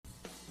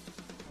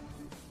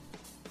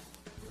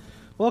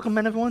Welcome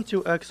in everyone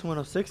to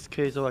X106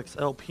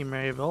 KZOXLP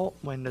Maryville,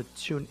 when the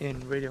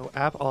TuneIn Radio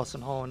app. Austin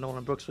Hall and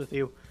Nolan Brooks with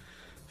you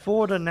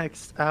for the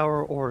next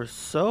hour or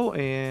so,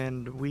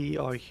 and we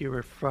are here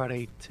with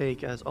Friday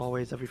Take as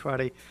always every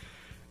Friday,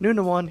 noon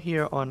to 1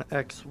 here on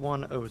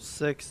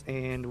X106,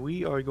 and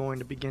we are going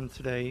to begin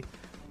today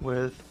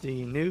with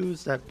the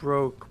news that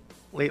broke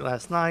late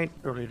last night,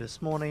 early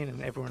this morning,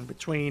 and everyone in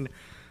between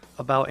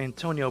about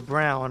Antonio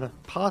Brown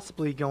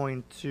possibly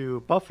going to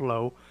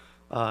Buffalo.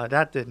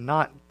 That did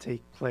not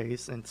take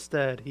place.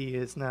 Instead, he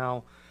is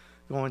now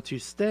going to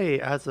stay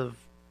as of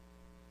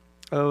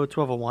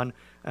 12:01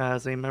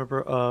 as a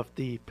member of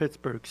the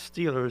Pittsburgh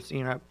Steelers.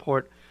 Ian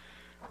Rappaport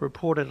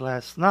reported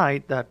last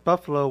night that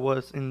Buffalo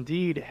was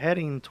indeed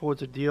heading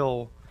towards a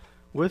deal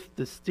with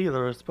the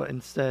Steelers, but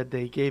instead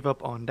they gave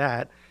up on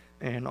that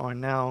and are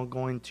now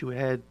going to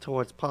head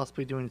towards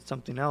possibly doing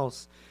something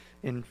else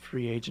in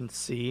free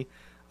agency.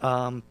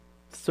 So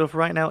for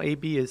right now,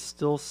 AB is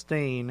still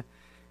staying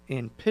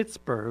in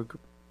Pittsburgh.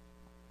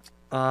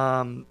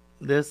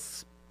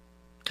 This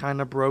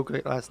kind of broke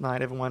late last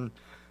night. Everyone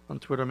on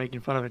Twitter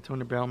making fun of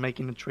Antonio Brown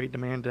making the trade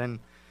demand and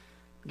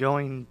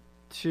going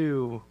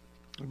to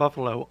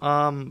Buffalo.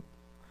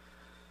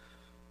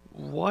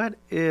 What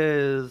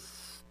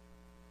is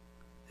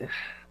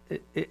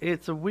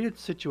it's a weird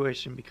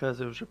situation because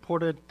it was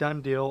reported,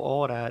 done deal,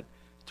 all that.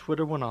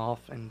 Twitter went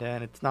off, and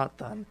then it's not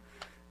done.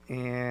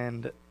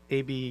 And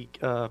AB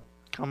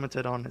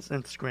commented on his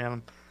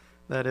Instagram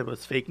that it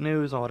was fake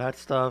news, all that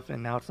stuff,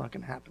 and now it's not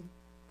going to happen.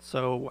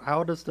 So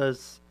how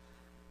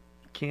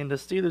can the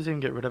Steelers even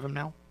get rid of him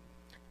now?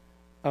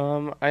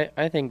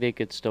 I think they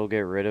could still get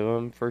rid of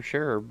him for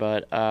sure,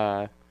 but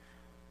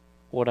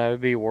what I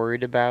would be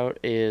worried about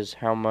is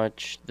how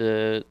much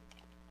the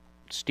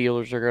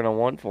Steelers are gonna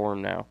want for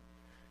him now.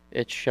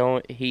 It's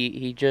showing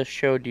he just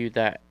showed you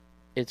that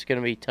it's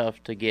gonna be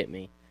tough to get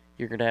me.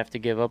 You're gonna have to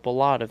give up a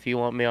lot if you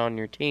want me on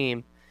your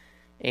team,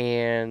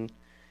 and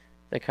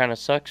that kind of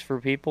sucks for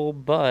people.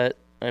 But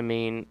I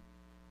mean,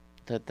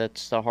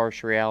 that's the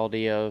harsh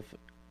reality of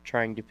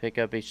trying to pick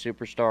up a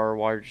superstar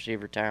wide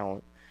receiver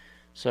talent.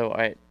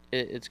 So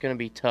it's going to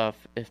be tough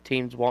if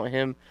teams want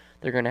him.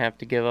 They're going to have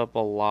to give up a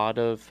lot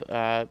of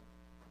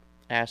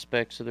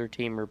aspects of their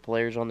team or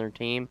players on their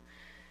team,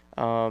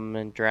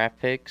 and draft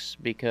picks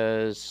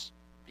because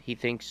he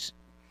thinks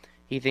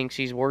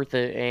he's worth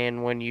it.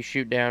 And when you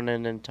shoot down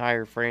an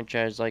entire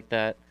franchise like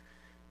that,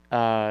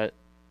 uh,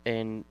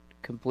 and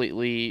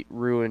completely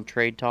ruin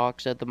trade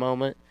talks at the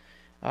moment,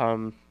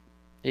 um,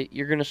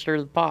 you're going to stir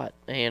the pot.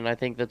 And I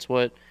think that's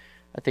what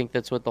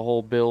the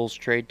whole Bills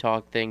trade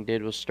talk thing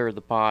did, was stir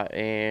the pot,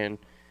 and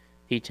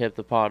he tipped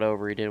the pot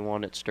over. He didn't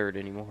want it stirred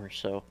anymore.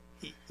 So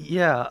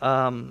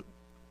Yeah,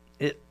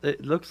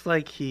 it looks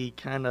like he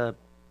kind of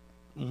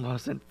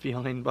wasn't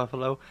feeling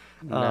Buffalo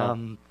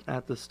no,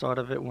 at the start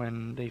of it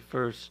when they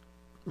first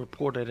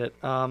reported it.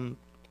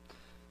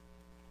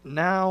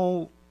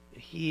 Now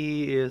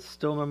he is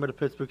still a member of the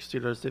Pittsburgh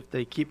Steelers. If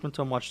they keep him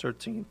until March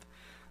 13th,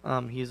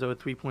 he's owed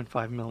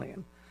 3.5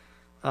 million.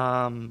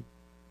 Um,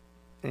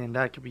 and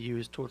that could be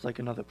used towards like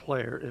another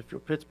player if you're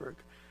Pittsburgh.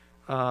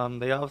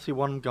 They obviously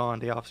want him gone.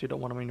 They obviously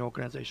don't want him in the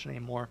organization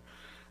anymore.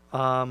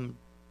 Um,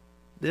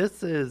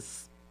 this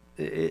is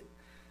it,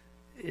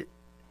 it.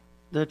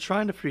 They're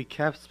trying to free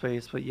cap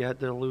space, but yet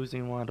they're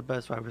losing one of the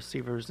best wide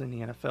receivers in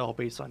the NFL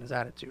based on his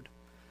attitude.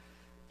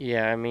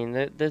 yeah, I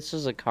mean this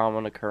is a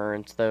common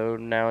occurrence though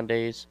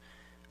nowadays.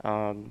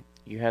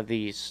 You have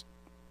these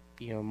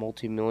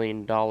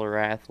multi-million-dollar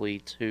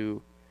athletes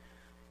who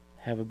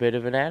have a bit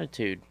of an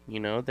attitude.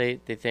 They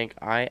think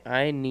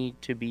I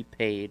need to be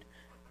paid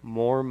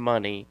more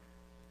money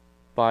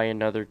by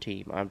another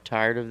team. I'm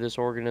tired of this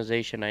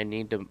organization. I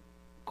need to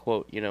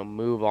quote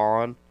move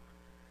on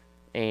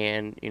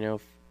and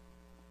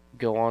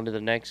go on to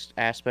the next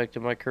aspect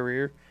of my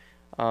career.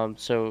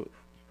 So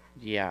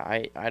yeah,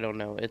 I don't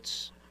know.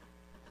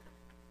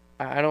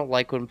 I don't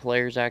like when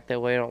players act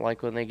that way. I don't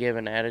like when they give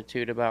an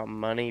attitude about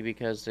money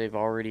because they've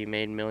already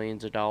made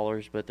millions of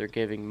dollars, but they're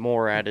giving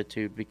more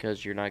attitude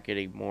because you're not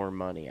getting more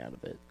money out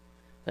of it.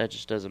 That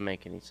just doesn't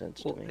make any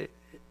sense to Well, me.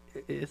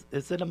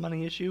 is it a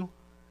money issue,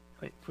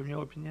 like, from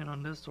your opinion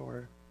on this,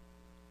 or?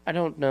 I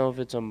don't know if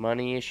it's a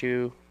money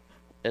issue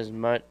as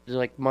much.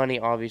 Like, money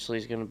obviously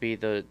is going to be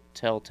the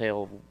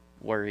telltale of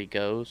where he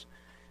goes.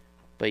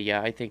 But yeah,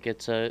 I think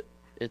it's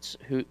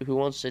who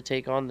wants to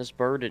take on this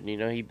burden.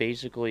 He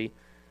basically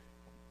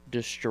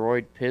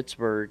destroyed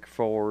Pittsburgh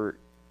for,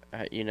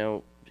 uh, you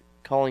know,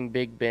 calling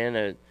Big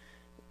Ben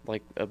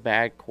a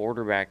bad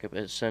quarterback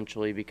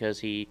essentially because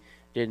he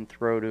didn't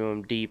throw to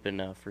him deep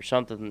enough or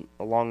something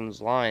along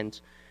those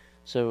lines.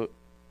 So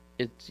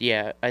it's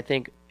yeah, I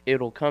think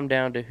it'll come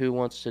down to who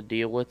wants to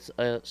deal with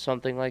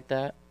something like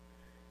that.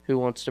 Who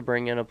wants to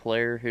bring in a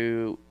player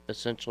who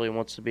essentially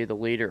wants to be the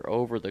leader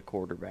over the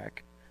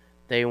quarterback.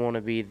 They want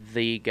to be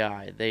the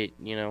guy.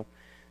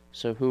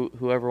 So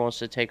whoever wants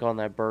to take on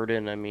that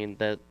burden, I mean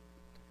that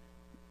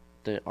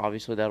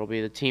obviously that'll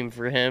be the team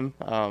for him.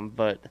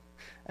 But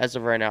as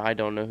of right now, I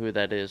don't know who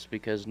that is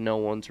because no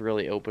one's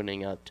really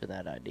opening up to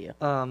that idea.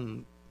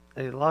 Um,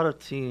 a lot of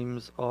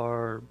teams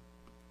are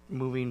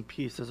moving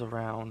pieces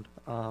around.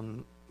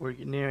 We're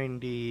nearing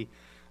the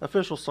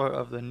official start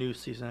of the new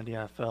season of the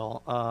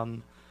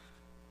NFL.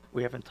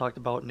 We haven't talked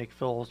about Nick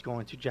Foles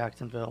going to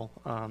Jacksonville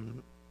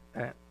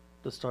at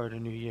the start of the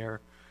new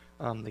year.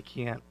 They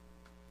can't,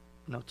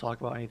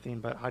 talk about anything.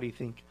 But how do you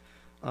think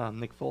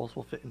Nick Foles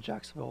will fit in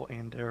Jacksonville?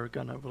 And they're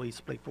gonna release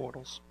Blake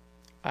Bortles.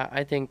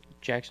 I think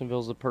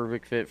Jacksonville's the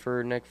perfect fit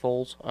for Nick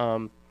Foles.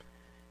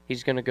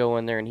 He's going to go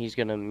in there and he's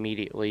going to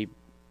immediately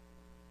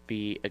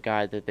be a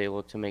guy that they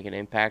look to make an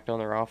impact on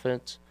their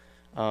offense.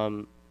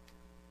 Um,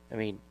 I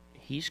mean,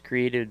 he's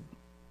created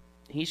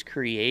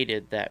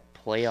that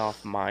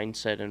playoff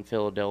mindset in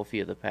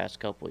Philadelphia the past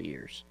couple of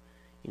years.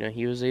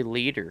 He was a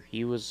leader.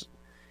 He was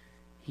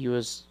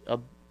a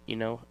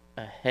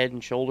head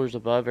and shoulders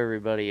above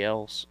everybody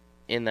else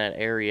in that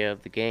area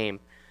of the game.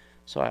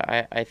 So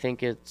I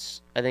think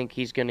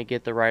he's going to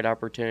get the right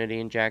opportunity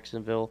in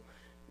Jacksonville.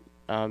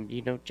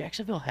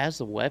 Jacksonville has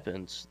the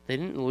weapons. They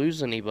didn't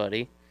lose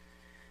anybody.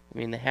 I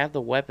mean, they have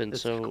the weapons.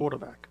 It's the So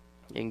quarterback.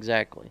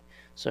 exactly.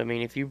 So I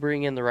mean, if you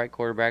bring in the right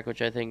quarterback,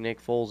 which I think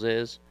Nick Foles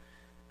is,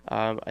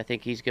 I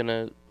think he's going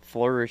to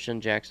flourish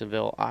in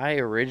Jacksonville. I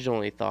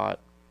originally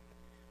thought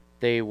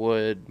they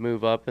would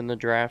move up in the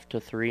draft to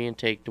 3 and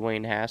take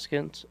Dwayne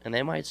Haskins, and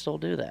they might still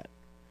do that.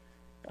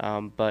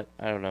 But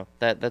I don't know.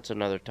 That's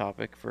another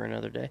topic for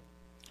another day.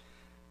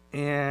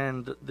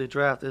 And the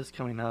draft is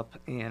coming up,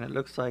 and it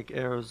looks like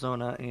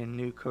Arizona and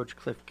new coach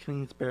Cliff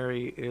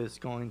Kingsbury is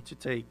going to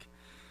take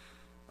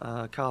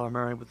Kyler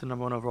Murray with the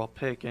number one overall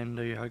pick, and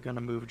they are going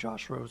to move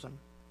Josh Rosen.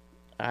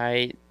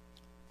 I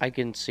I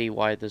can see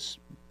why this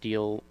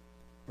deal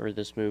or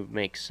this move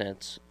makes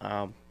sense.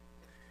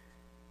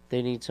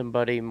 They need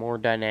somebody more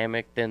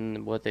dynamic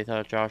than what they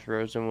thought Josh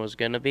Rosen was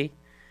gonna be.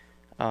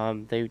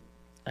 They,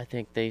 I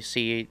think they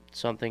see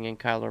something in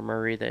Kyler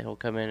Murray that he'll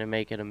come in and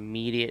make an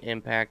immediate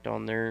impact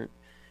on their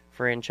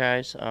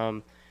franchise.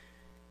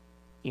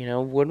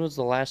 When was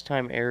the last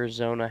time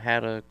Arizona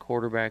had a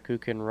quarterback who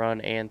can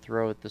run and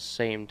throw at the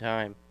same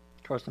time?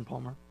 Carson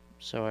Palmer.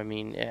 So I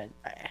mean,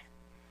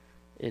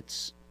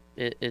 it's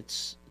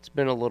it's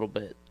been a little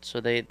bit. So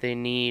they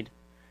need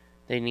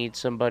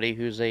somebody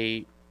who's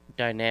a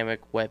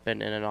dynamic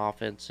weapon in an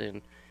offense,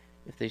 and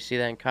if they see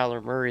that in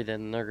Kyler Murray,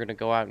 then they're gonna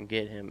go out and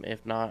get him.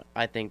 If not,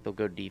 I think they'll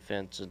go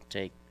defense and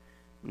take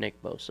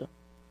Nick Bosa.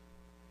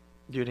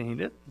 Do they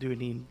need it?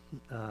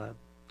 Uh,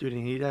 do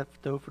they need that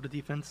though for the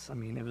defense? I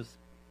mean, it was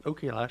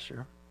okay last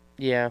year.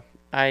 Yeah,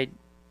 I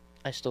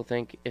still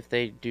think if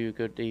they do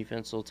good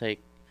defense, they'll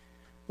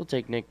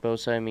take Nick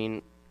Bosa. I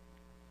mean,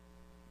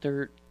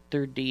 their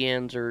their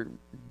DNs are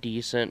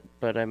decent,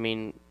 but I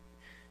mean,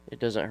 it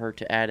doesn't hurt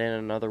to add in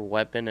another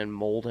weapon and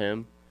mold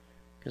him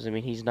because I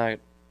mean he's not.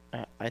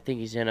 I think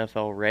he's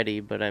NFL ready,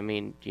 but I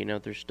mean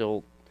there's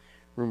still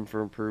room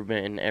for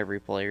improvement in every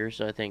player.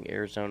 So I think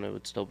Arizona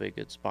would still be a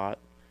good spot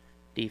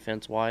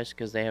defense wise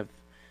because they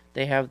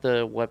have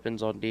the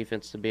weapons on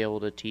defense to be able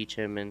to teach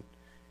him and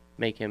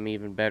make him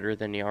even better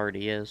than he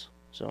already is.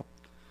 So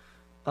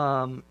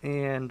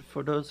And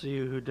for those of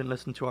you who didn't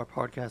listen to our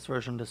podcast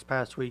version this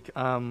past week,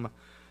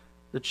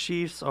 the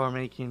Chiefs are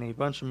making a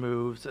bunch of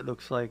moves. It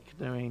looks like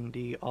during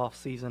the off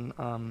season,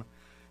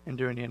 and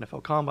during the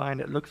NFL Combine,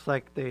 it looks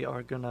like they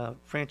are gonna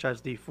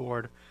franchise D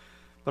Ford,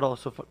 but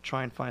also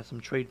try and find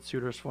some trade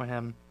suitors for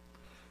him.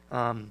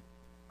 Um,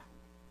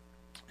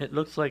 it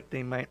looks like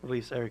they might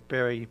release Eric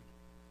Berry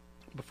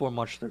before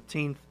March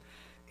 13th,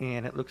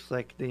 and it looks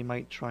like they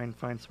might try and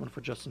find someone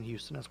for Justin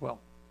Houston as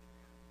well.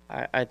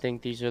 I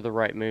think these are the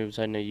right moves.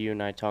 I know you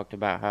and I talked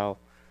about how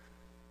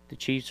the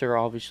Chiefs are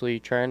obviously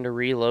trying to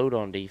reload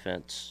on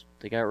defense.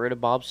 They got rid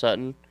of Bob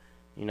Sutton.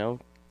 You know,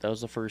 that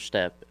was the first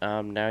step.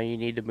 Now you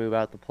need to move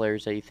out the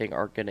players that you think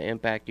aren't going to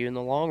impact you in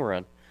the long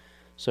run.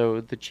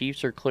 So the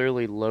Chiefs are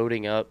clearly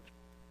loading up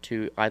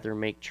to either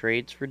make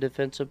trades for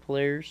defensive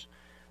players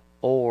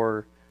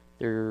or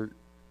they're,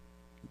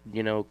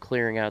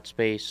 clearing out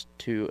space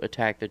to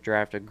attack the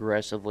draft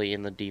aggressively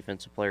in the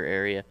defensive player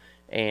area.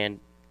 And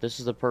this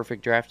is the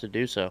perfect draft to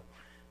do so.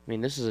 I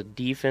mean, this is a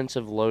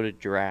defensive loaded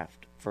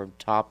draft from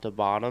top to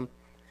bottom.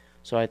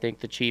 So I think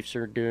the Chiefs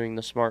are doing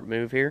the smart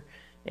move here.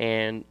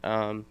 And,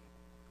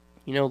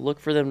 look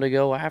for them to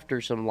go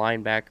after some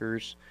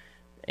linebackers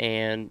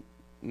and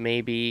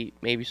maybe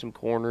some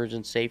corners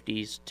and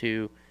safeties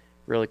to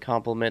really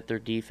complement their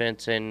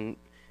defense and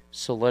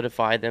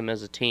solidify them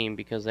as a team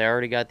because they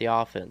already got the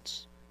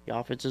offense. The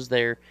offense is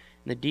there,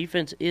 and the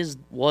defense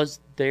was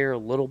there a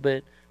little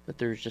bit, but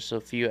there's just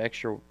a few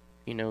extra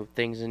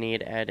things they need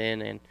to add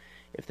in. And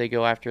if they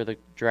go after the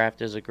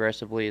draft as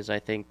aggressively as I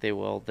think they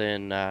will,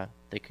 then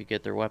they could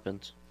get their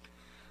weapons.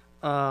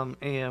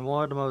 And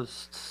one of the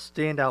most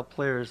standout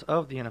players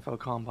of the NFL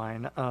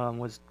Combine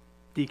was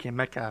DK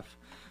Metcalf.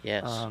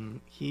 Yes.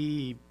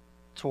 He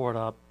tore it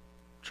up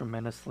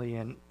tremendously,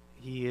 and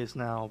he is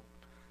now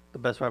the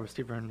best wide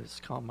receiver in this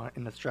combine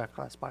in this draft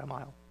class by a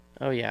mile.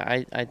 Oh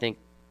yeah, I think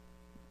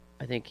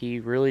he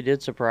really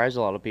did surprise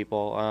a lot of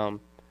people.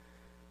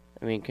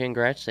 I mean,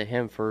 congrats to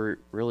him for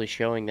really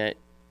showing that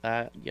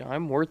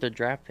I'm worth a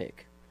draft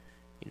pick.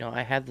 You know,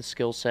 I have the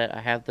skill set.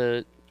 I have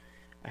the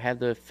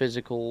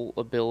physical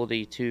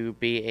ability to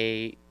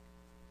be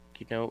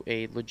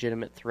a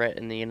legitimate threat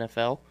in the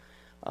NFL.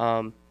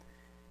 Um,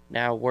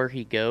 Now where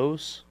he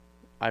goes,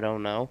 I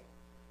don't know.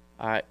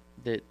 I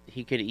that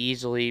he could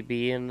easily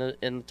be in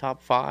the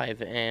top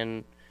five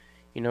and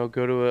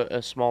go to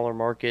a smaller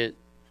market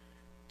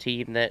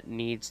team that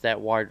needs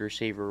that wide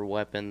receiver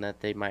weapon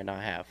that they might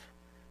not have.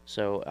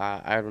 So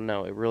I don't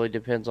know. It really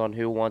depends on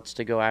who wants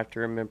to go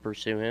after him and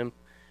pursue him,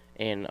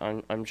 and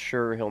I'm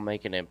sure he'll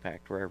make an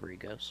impact wherever he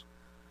goes.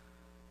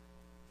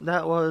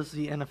 That was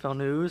the NFL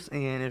news,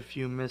 and if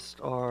you missed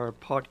our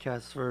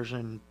podcast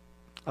version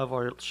of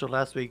our show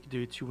last week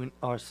due to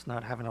us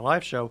not having a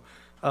live show,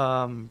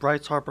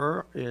 Bryce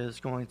Harper is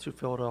going to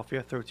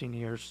Philadelphia, 13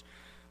 years,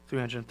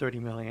 330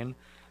 million.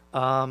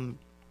 Um,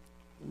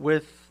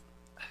 with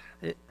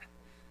it,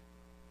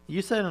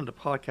 you said on the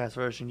podcast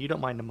version you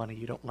don't mind the money,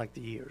 you don't like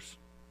the years.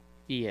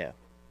 Yeah,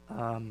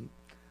 Um,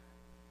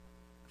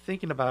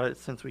 Thinking about it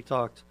since we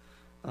talked,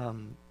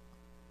 um,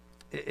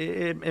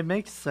 it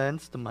makes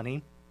sense. The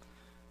money,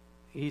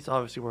 he's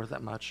obviously worth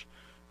that much,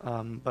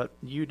 but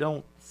you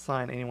don't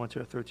sign anyone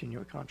to a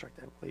 13-year contract,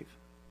 I believe.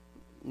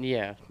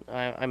 yeah.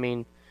 I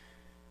mean,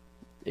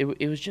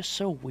 it was just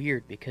so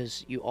weird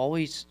because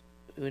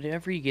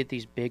whenever you get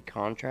these big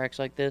contracts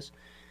like this,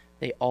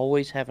 they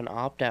always have an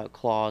opt out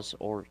clause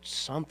or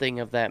something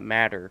of that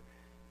matter,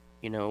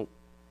 you know,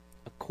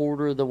 a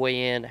quarter of the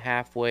way in,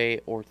 halfway,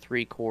 or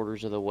three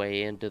quarters of the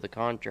way into the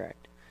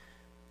contract.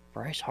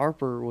 Bryce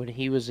Harper, when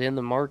he was in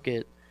the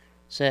market,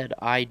 said,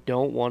 I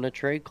don't want a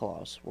trade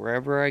clause.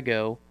 Wherever I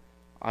go,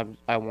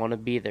 I want to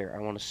be there. I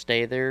want to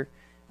stay there.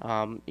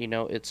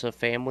 It's a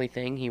family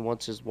thing. He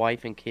wants his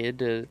wife and kid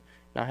to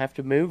not have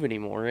to move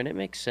anymore, and it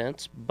makes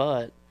sense.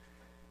 But,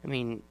 I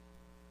mean,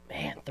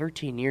 man,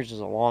 13 years is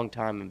a long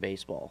time in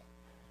baseball.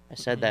 I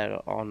said Hmm.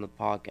 that on the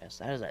podcast.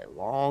 That is a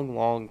long,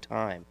 long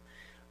time.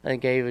 I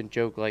think I even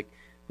joked like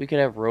we could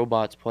have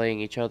robots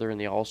playing each other in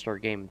the All Star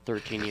game in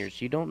 13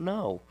 years. You don't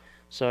know.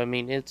 So I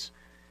mean, it's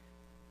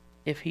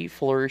if he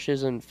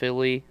flourishes in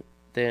Philly,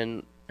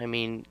 then I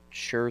mean,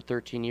 sure,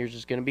 13 years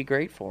is going to be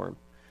great for him.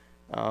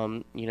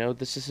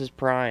 This is his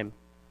prime.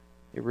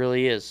 It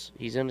really is.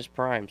 He's in his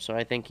prime, so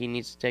I think he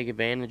needs to take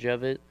advantage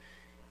of it.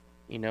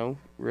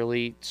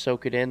 Really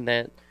soak it in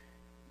that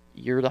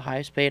you're the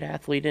highest paid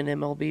athlete in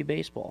MLB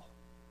baseball.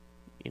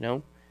 You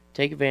know,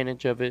 take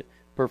advantage of it.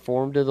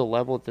 Perform to the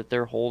level that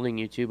they're holding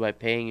you to by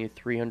paying you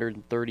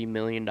 $330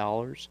 million,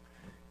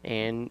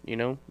 and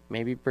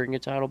maybe bring a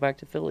title back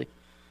to Philly.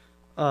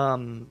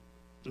 Um,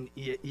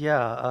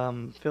 yeah,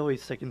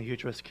 Philly's taking a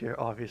huge risk here,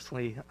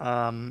 obviously.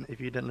 If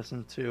you didn't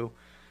listen to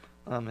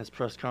his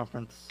press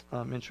conference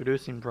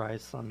introducing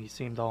Bryce, he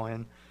seemed all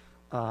in.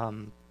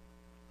 Um,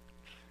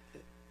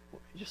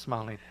 you're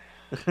smiling.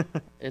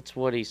 It's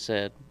what he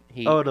said.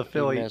 Oh, the He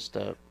Philly messed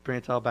up. bring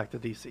it all back to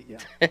DC.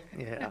 Yeah,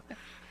 yeah,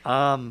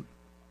 um,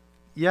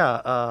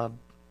 yeah.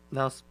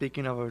 Now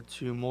speaking over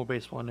to more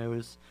baseball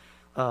news,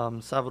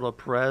 Salvador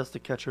Perez, the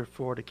catcher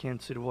for the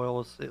Kansas City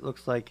Royals, it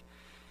looks like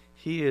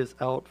he is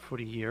out for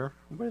the year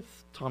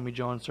with Tommy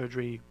John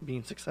surgery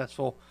being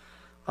successful.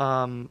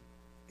 Um,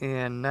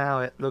 and now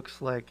it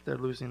looks like they're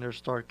losing their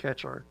star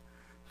catcher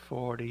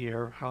for the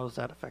year. How does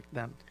that affect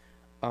them?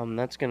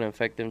 That's going to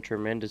affect them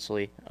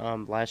tremendously.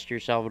 Last year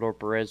Salvador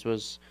Perez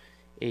was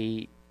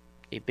a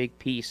a big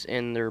piece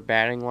in their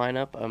batting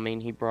lineup. I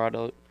mean, he brought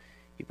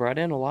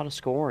in a lot of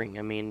scoring.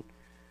 I mean,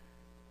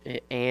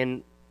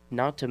 and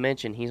not to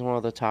mention he's one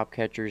of the top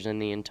catchers in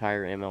the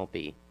entire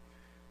MLB.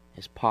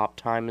 His pop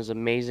time is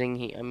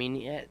amazing. I mean,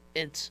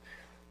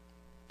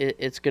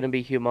 it's going to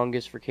be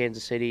humongous for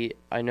Kansas City.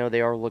 I know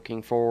they are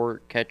looking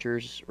for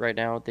catchers right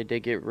now. They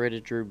did get rid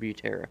of Drew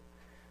Butera,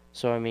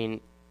 so I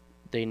mean,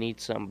 they need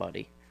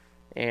somebody,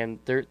 and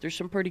there's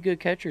some pretty good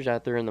catchers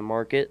out there in the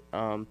market.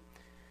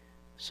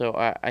 So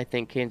I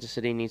think Kansas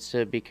City needs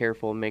to be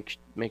careful and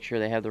make sure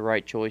they have the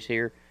right choice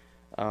here.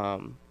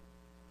 Um,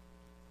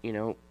 you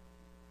know,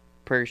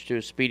 Prayers to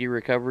a speedy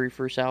recovery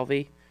for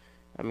Salvi.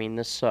 I mean,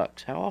 this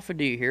sucks. How often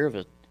do you hear of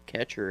a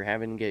catcher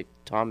having to get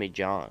Tommy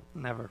John?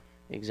 Never.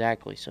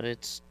 Exactly. So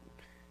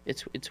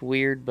it's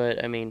weird,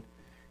 but I mean,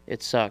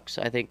 it sucks.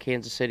 I think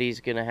Kansas City's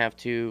gonna have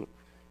to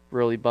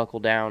really buckle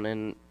down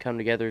and come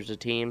together as a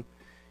team.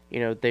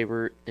 They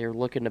were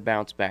looking to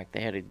bounce back.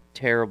 They had a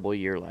terrible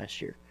year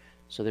last year,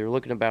 so they were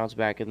looking to bounce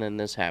back, and then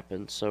this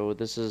happened. So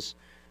this is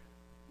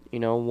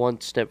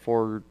one step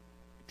forward,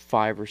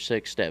 five or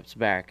six steps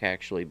back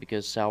actually,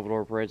 because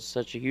Salvador Perez is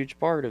such a huge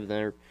part of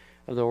the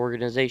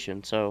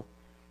organization. So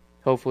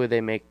hopefully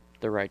they make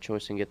the right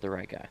choice and get the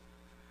right guy.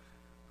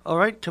 All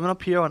right, coming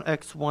up here on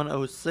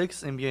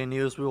X106 NBA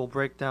News, we will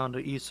break down the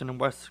Eastern and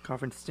Western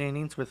Conference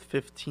standings with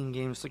 15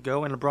 games to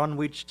go. And LeBron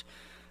reached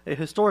a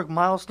historic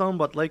milestone,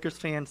 but Lakers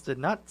fans did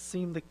not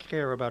seem to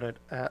care about it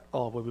at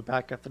all. We'll be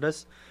back after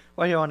this,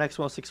 right here on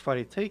X106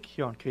 Friday Take,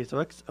 here on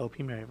KZOX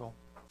LP Maryville.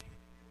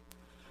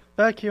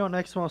 Back here on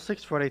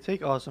X106 Friday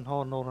Take, Austin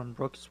Hall, Nolan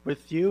Brooks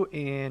with you,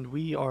 and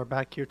we are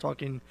back here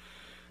talking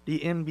the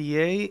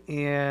NBA,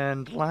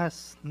 and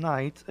last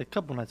night, a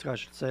couple nights ago, I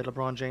should say,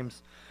 LeBron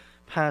James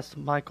passed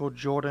Michael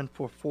Jordan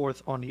for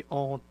fourth on the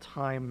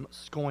all-time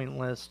scoring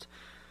list.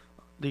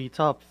 The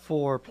top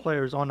four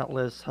players on that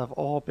list have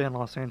all been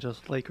Los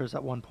Angeles Lakers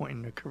at one point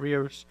in their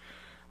careers.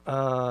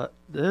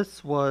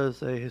 This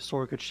was a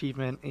historic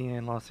achievement,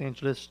 and Los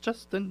Angeles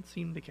just didn't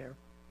seem to care.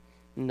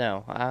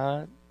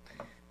 No,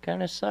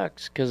 kind of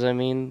sucks because I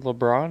mean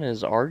LeBron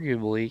is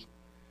arguably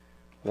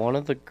one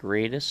of the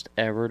greatest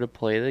ever to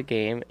play the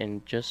game,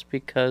 and just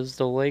because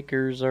the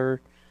Lakers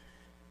are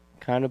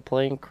kind of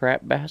playing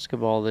crap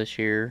basketball this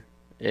year,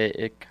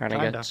 it kind of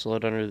got Kinda.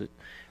 slid under the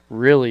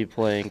really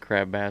playing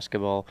crap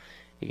basketball.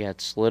 It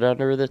got slid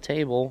under the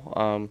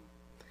table.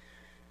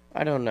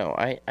 I don't know.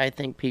 I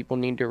think people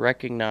need to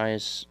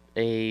recognize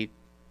a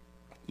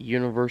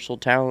universal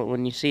talent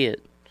when you see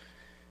it.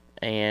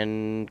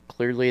 And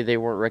clearly they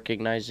weren't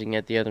recognizing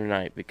it the other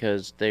night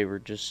because they were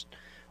just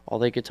all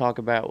they could talk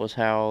about was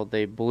how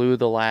they blew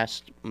the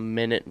last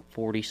minute and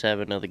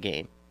 47 of the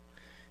game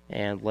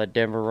and let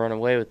Denver run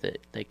away with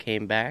it. They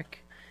came back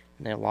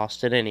and they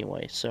lost it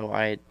anyway. So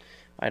I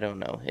don't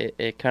know.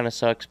 It kind of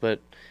sucks,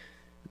 but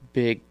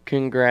big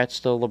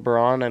congrats to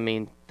LeBron. I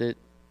mean,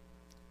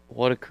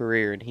 what a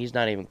career, and he's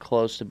not even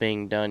close to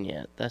being done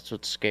yet. That's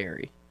what's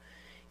scary.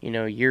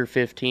 Year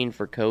 15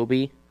 for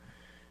Kobe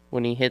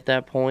when he hit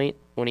that point,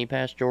 when he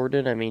passed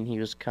Jordan, I mean, he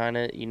was kind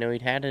of,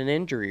 he'd had an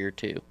injury or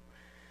two.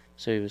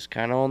 So he was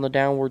kind of on the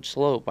downward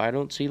slope. I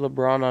don't see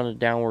LeBron on a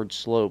downward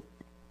slope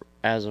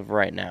as of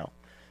right now.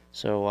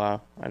 So, I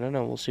don't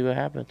know. We'll see what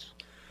happens.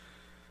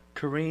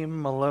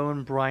 Kareem,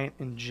 Malone, Bryant,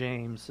 and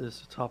James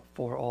is the top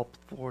four. All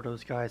four of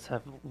those guys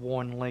have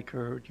worn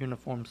Laker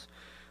uniforms.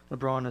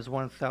 LeBron is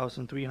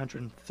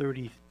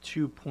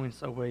 1,332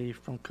 points away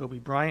from Kobe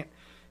Bryant.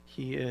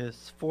 He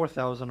is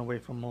 4,000 away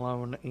from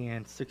Malone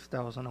and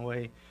 6,000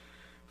 away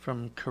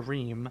from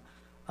Kareem.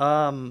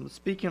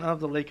 Speaking of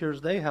the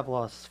Lakers, they have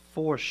lost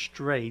four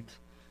straight,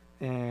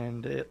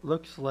 and it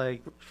looks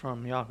like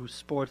from Yahoo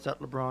Sports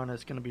that LeBron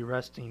is going to be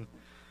resting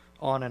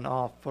on and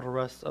off for the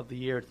rest of the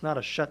year. It's not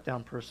a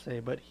shutdown per se,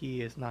 but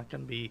he is not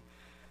going to be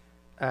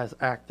as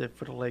active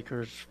for the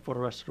Lakers for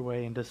the rest of the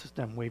way, and this is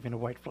them waving a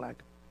white flag.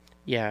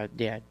 Yeah,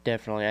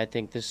 definitely. I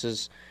think this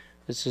is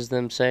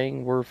them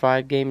saying we're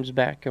 5 games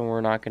back and we're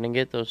not going to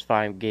get those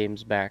 5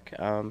 games back.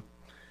 I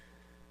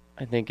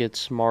think it's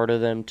smart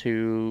of them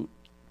to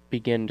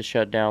begin to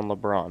shut down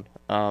LeBron.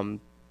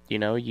 You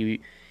know, you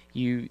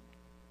you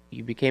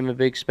became a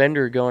big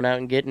spender going out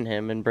and getting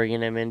him and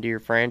bringing him into your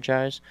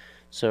franchise.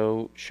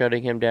 So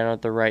shutting him down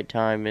at the right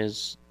time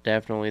is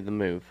definitely the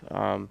move.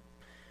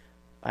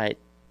 I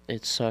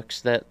it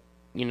sucks that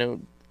you know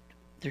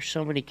there's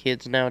so many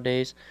kids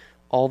nowadays.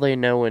 All they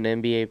know in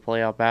NBA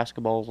playoff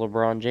basketball is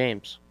LeBron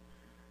James,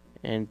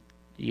 and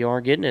you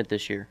aren't getting it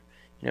this year.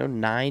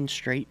 9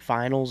 straight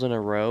finals in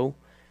a row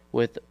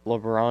with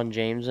LeBron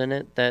James in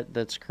it.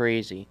 That's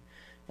crazy,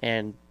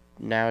 and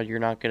now you're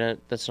not gonna.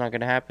 That's not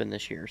gonna happen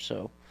this year.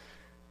 So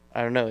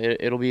I don't know.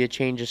 It'll be a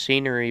change of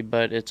scenery,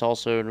 but it's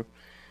also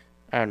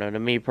I don't know. To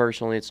me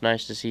personally, it's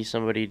nice to see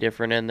somebody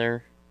different in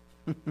there.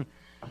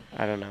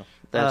 I don't know.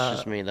 That's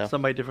just me though.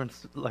 Somebody different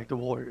like the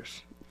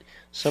Warriors.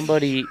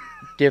 Somebody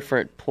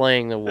different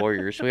playing the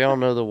Warriors. We all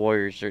know the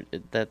Warriors are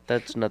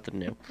that's nothing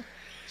new.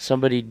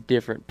 Somebody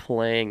different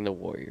playing the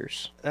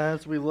Warriors.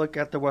 As we look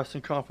at the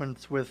Western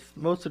Conference, with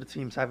most of the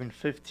teams having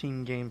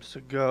 15 games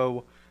to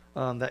go,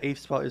 the eighth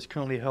spot is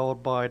currently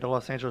held by the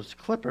Los Angeles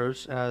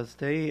Clippers as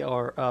they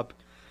are up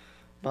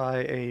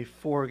by a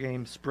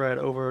four-game spread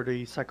over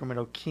the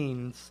Sacramento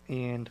Kings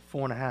and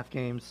 4.5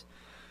 games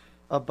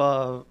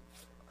above,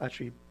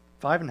 actually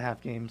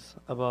 5.5 games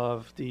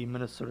above the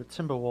Minnesota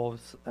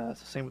Timberwolves. The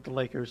same with the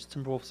Lakers.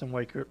 Timberwolves and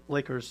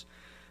Lakers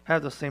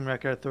have the same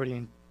record, 30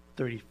 and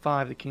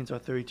 35. The Kings are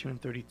 32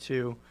 and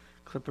 32.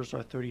 Clippers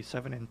are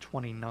 37 and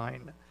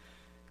 29.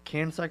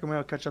 Can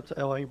Sacramento catch up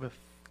to LA with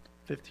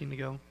 15 to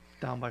go,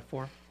 down by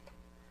four?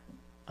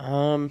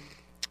 Um,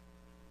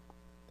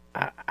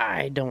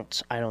 I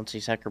don't see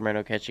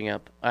Sacramento catching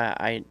up.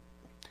 I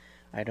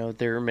know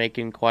they're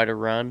making quite a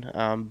run,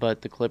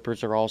 but the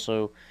Clippers are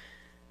also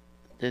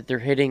they're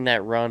hitting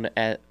that run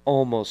at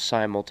almost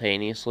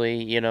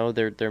simultaneously.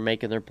 They're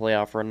making their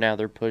playoff run now.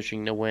 They're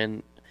pushing to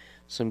win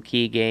some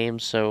key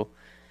games, so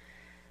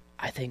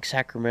I think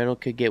Sacramento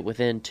could get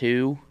within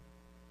 2,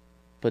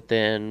 but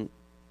then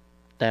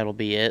that'll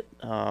be it.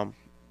 And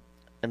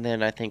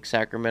then I think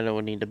Sacramento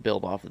would need to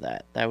build off of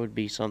that. That would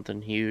be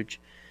something huge.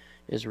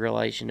 Is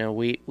realize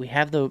we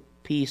have the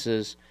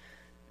pieces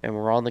and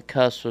we're on the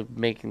cusp of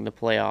making the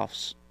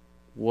playoffs.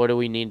 What do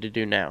we need to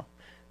do now?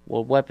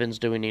 What weapons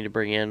do we need to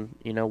bring in?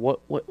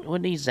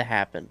 What needs to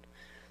happen?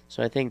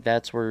 So I think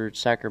that's where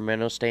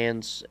Sacramento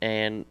stands,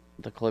 and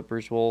the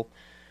Clippers will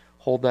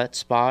hold that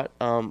spot.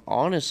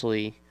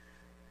 Honestly,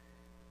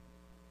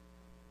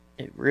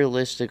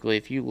 realistically,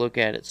 if you look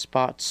at it,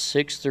 spots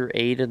 6 through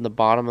 8 in the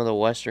bottom of the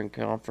Western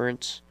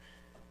Conference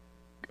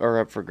are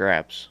up for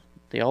grabs.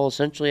 They all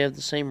essentially have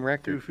the same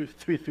record.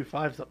 3 through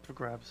 5 is up for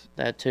grabs.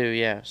 That too,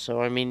 yeah.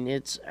 So I mean,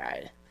 it's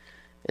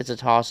a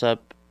toss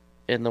up.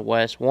 in the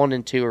West. 1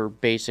 and 2 are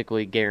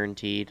basically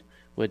guaranteed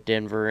with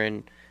Denver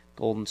and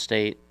Golden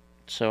State.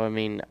 So I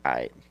mean,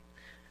 I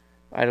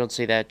don't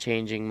see that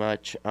changing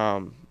much.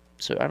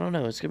 So I don't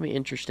know. It's gonna be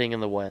interesting in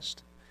the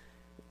West.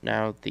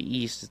 Now the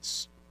East,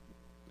 it's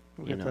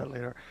We'll you get to know, that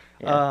later.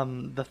 yeah,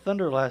 The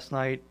Thunder last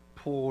night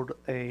pulled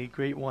a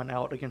great one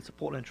out against the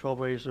Portland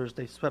Trailblazers.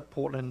 They swept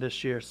Portland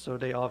this year, so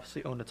they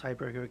obviously own a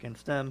tiebreaker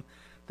against them.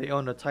 They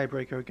own a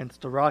tiebreaker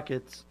against the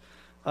Rockets.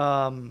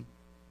 Um,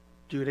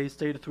 do they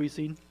stay the 3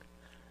 seed?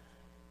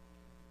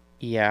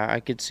 yeah. I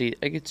could see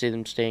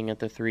them staying at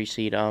the 3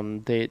 seed.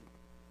 They're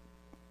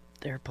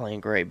playing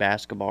great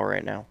basketball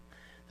right now.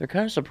 They're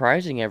kind of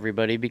surprising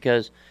everybody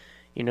because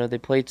they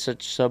played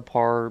such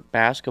subpar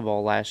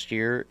basketball last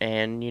year,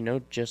 and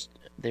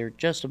they're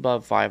just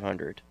above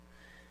 500,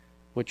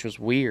 which was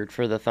weird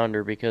for the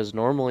Thunder because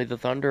normally the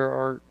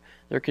Thunder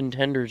they're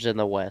contenders in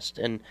the West,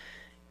 and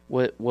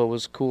what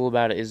was cool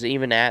about it is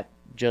even at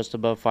just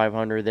above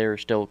 500, they're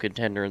still a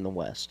contender in the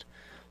West.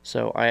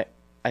 So I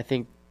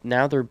think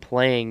now they're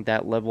playing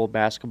that level of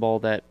basketball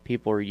that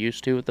people are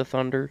used to with the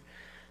Thunder,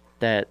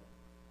 that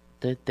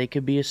they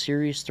could be a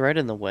serious threat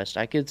in the West.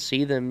 I could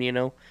see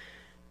them,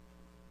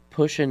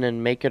 pushing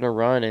and making a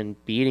run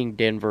and beating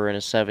Denver in a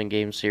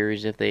 7-game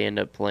series if they end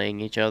up playing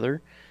each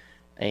other,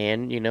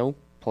 and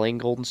playing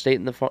Golden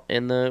State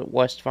in the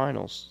West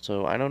Finals.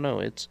 So I don't know.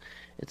 It's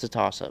a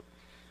toss up.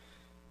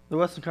 The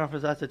Western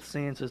Conference, as it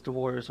stands, is the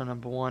Warriors are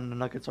number one. The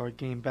Nuggets are a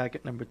game back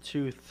at number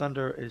two.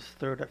 Thunder is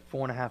third at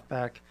 4.5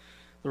 back.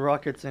 The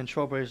Rockets and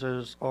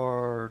Trailblazers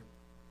are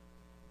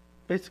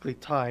basically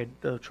tied.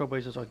 The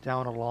Trailblazers are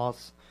down a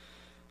loss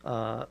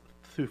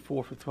through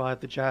 4 for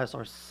 5. The Jazz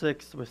are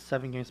sixth with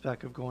 7 games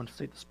back of Golden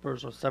State. The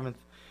Spurs are seventh,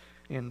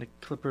 and the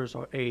Clippers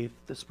are eighth.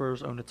 The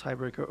Spurs own the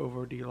tiebreaker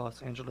over the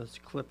Los Angeles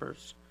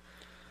Clippers.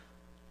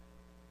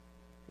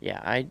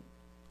 Yeah,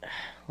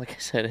 like I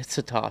said, it's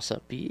a toss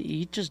up.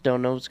 You just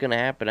don't know what's going to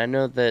happen.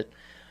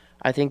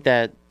 I think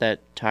that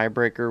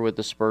tiebreaker with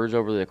the Spurs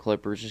over the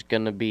Clippers is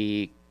going to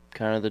be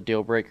kind of the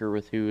deal breaker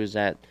with who is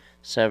at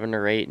 7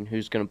 or 8 and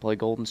who's going to play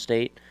Golden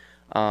State.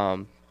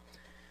 Um,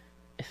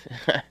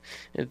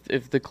 if,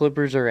 if the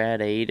Clippers are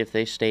at 8, if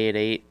they stay at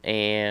 8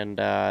 and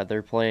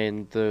they're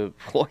playing the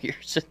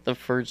Warriors in the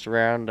first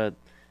round,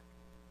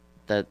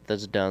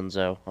 that's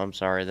donezo. I'm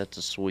sorry, that's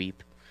a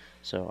sweep.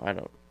 So I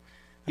don't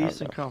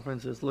Eastern know.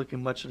 Conference is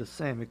looking much of the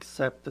same,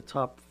 except the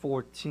top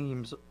 5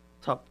 teams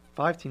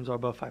are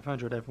above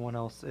 500. Everyone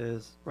else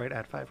is right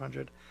at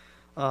 500.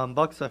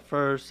 Bucks at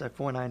first at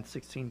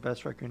 4-9-16,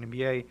 best record in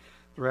the NBA.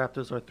 The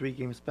Raptors are 3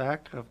 games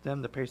back of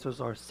them. The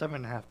Pacers are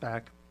 7.5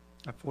 back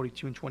at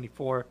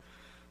 42-24.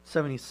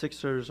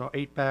 76ers are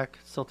 8 back.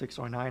 Celtics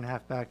are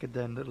 9.5 back, and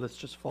then the list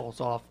just falls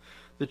off.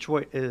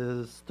 Detroit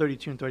is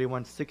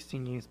 32-31,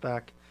 16 games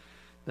back.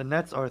 The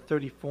Nets are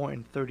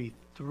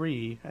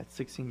 34-33 at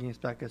 16 games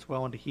back as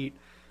well, and the Heat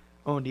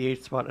own the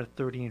 8th spot at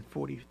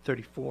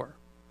 30-34.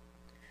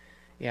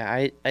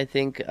 Yeah, I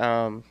think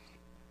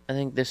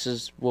this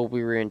is what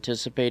we were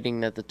anticipating,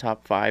 that the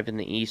top 5 in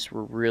the East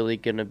were really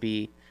going to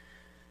be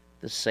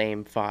the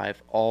same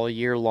 5 all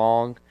year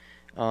long.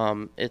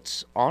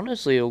 It's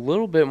honestly a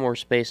little bit more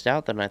spaced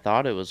out than I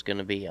thought it was going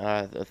to be.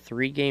 A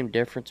 3-game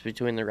difference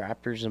between the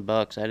Raptors and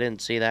Bucks. I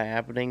didn't see that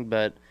happening,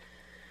 but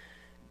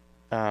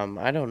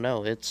I don't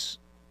know.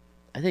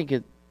 I think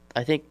it.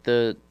 I think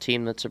the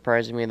team that's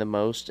surprising me the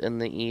most in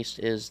the East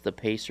is the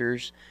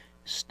Pacers,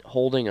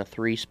 holding a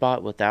 3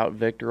 spot without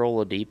Victor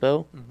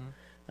Oladipo.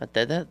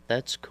 Mm-hmm.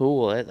 That's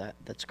cool.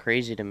 That's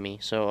crazy to me.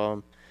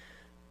 So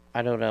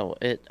I don't know.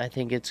 I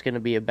think it's going to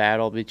be a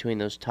battle between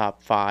those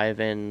top 5,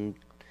 and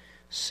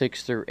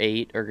 6 through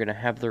 8 are going to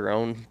have their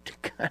own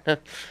kind of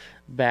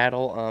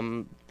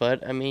battle.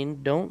 But I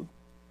mean, don't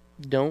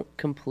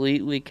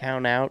completely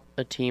count out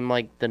a team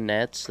like the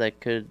Nets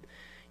that could,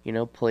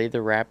 play the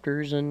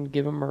Raptors and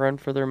give them a run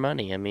for their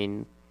money. I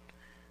mean,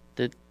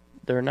 that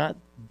they're not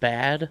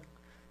bad,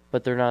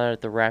 but they're not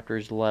at the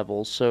Raptors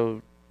level,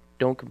 so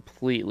don't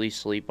completely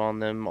sleep on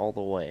them all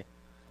the way.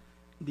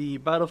 The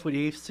battle for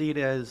the 8th seed,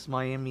 as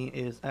Miami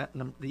is at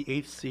the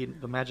 8th seed.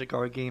 The Magic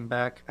are a game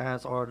back,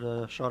 as are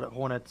the Charlotte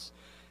Hornets,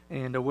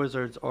 and the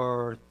Wizards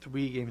are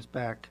 3 games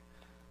back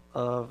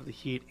of the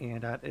Heat,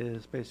 and that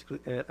is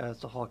basically it, as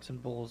the Hawks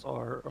and Bulls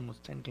are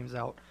almost 10 games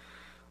out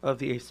of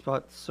the 8th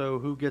spot. So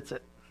who gets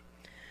it?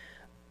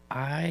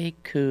 I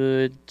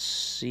could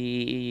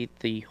see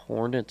the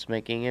Hornets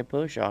making a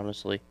push,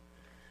 honestly.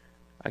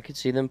 I could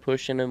see them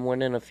pushing and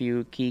winning a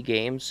few key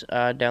games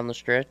down the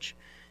stretch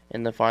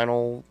in the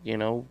final,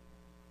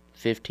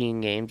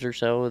 15 games or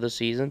so of the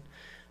season.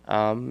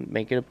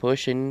 Making a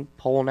push and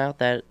pulling out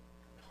that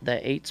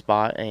 8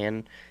 spot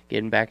and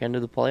getting back into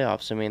the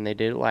playoffs. I mean, they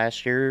did it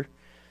last year.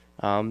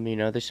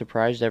 They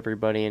surprised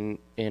everybody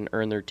and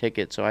earned their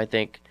ticket. So I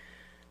think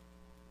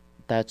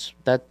that's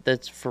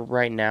for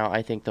right now.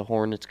 I think the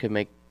Hornets could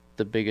make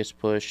the biggest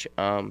push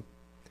and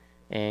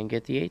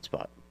get the 8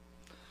 spot.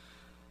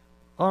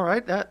 All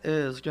right, that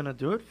is going to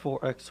do it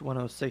for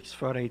X106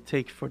 Friday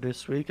Take for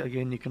this week.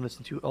 Again, you can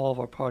listen to all of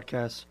our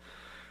podcasts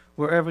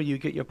wherever you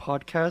get your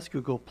podcast,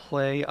 Google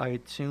Play,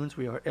 iTunes.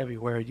 We are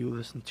everywhere you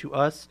listen to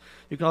us.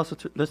 You can also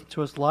listen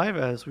to us live,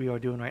 as we are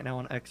doing right now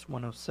on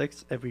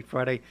X106 every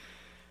Friday,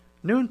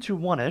 noon to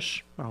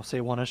 1-ish. I'll say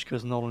 1-ish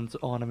because Nolan's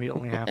on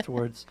immediately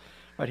afterwards.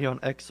 Right here on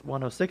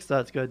X106.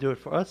 That's going to do it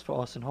for us, for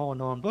Austin Hall and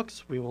Nolan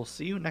Books. We will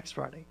see you next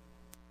Friday.